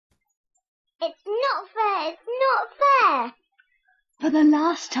not fair. It's not fair. For the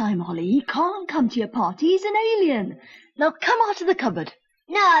last time, Holly, he can't come to your party. He's an alien. Now come out of the cupboard.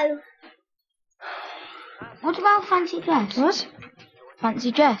 No. What about fancy dress? What?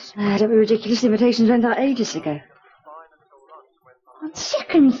 Fancy dress. Don't be ridiculous. Invitations went out ages ago. On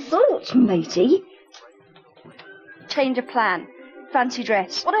second thoughts, matey. Change of plan. Fancy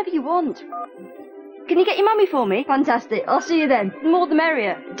dress. Whatever you want. Can you get your mummy for me? Fantastic. I'll see you then. The more the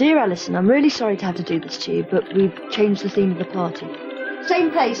merrier. Dear Alison, I'm really sorry to have to do this to you, but we've changed the theme of the party.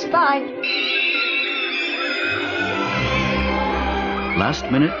 Same place. Bye. Last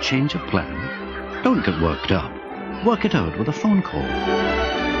minute change of plan? Don't get worked up. Work it out with a phone call.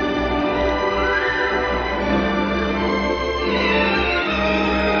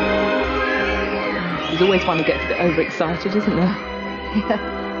 There's always one who gets a bit overexcited, isn't there?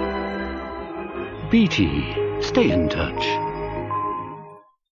 BT. Stay in touch.